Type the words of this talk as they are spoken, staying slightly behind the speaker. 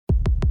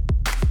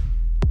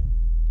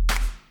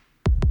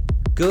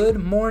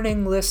Good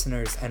morning,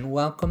 listeners, and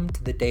welcome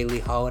to the Daily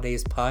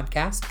Holidays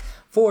podcast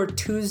for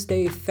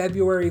Tuesday,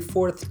 February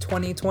 4th,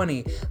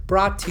 2020,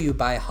 brought to you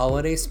by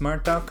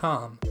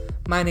HolidaySmart.com.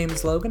 My name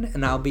is Logan,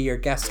 and I'll be your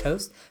guest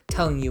host,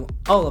 telling you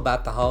all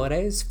about the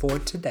holidays for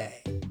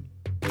today.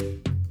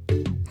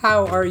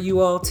 How are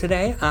you all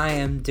today? I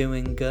am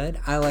doing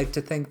good. I like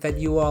to think that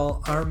you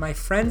all are my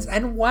friends,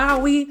 and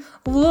wowie,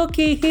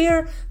 looky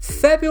here,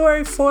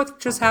 February 4th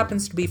just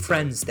happens to be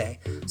Friends Day,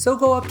 so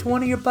go up to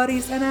one of your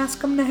buddies and ask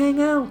them to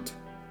hang out.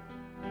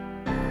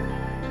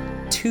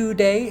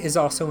 Today is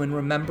also in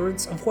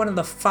remembrance of one of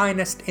the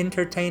finest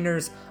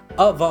entertainers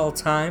of all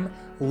time,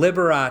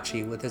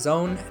 Liberace, with his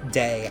own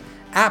day,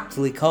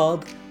 aptly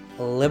called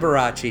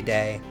Liberace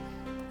Day.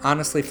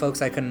 Honestly,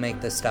 folks, I couldn't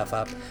make this stuff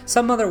up.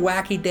 Some other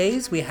wacky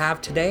days we have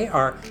today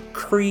are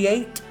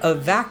Create a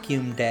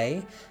Vacuum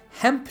Day,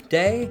 Hemp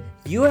Day,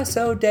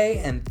 USO Day,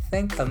 and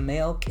Think a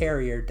Mail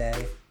Carrier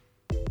Day.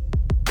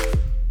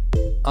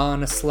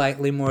 On a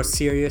slightly more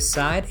serious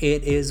side,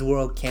 it is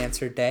World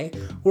Cancer Day.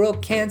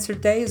 World Cancer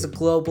Day is a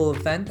global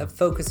event that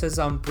focuses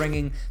on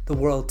bringing the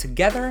world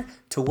together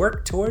to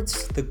work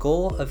towards the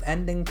goal of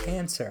ending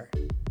cancer.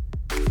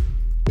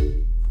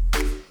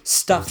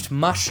 Stuffed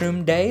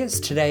Mushroom Day is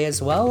today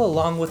as well,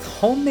 along with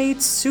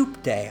Homemade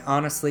Soup Day.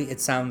 Honestly,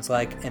 it sounds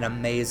like an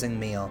amazing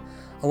meal.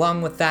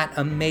 Along with that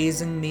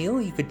amazing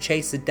meal, you could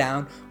chase it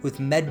down with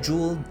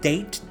Medjool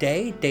Date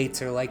Day.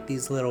 Dates are like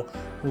these little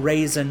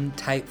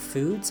raisin-type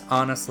foods.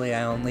 Honestly,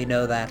 I only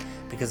know that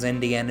because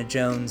Indiana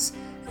Jones,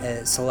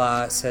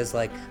 Salah says,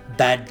 like,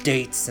 bad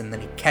dates, and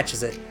then he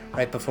catches it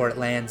right before it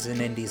lands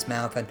in Indy's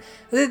mouth. And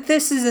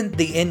this isn't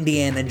the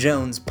Indiana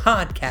Jones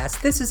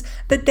podcast. This is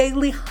the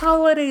Daily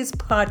Holidays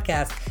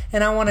podcast.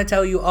 And I want to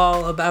tell you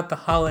all about the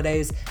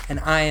holidays, and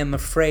I am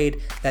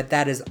afraid that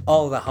that is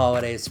all the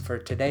holidays for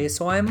today.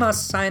 So I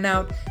must sign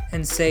out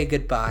and say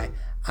goodbye.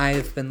 I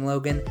have been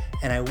Logan,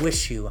 and I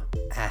wish you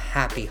a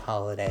happy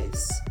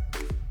holidays.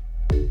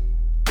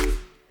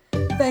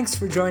 Thanks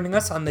for joining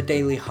us on the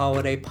Daily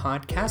Holiday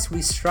Podcast.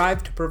 We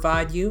strive to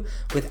provide you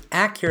with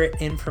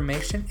accurate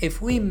information.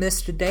 If we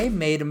missed a day,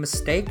 made a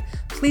mistake,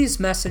 please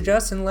message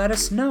us and let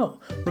us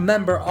know.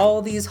 Remember,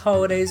 all these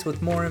holidays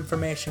with more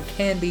information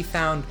can be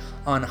found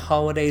on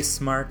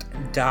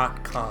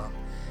HolidaySmart.com.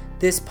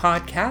 This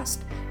podcast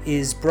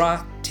is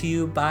brought to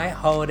you by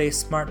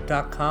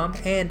HolidaySmart.com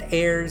and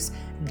airs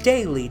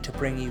daily to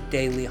bring you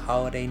daily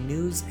holiday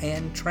news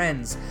and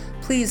trends.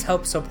 Please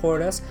help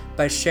support us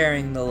by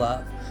sharing the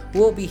love.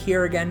 We'll be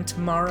here again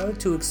tomorrow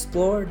to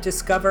explore,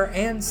 discover,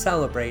 and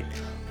celebrate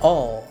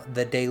all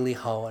the daily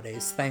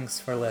holidays. Thanks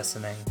for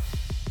listening.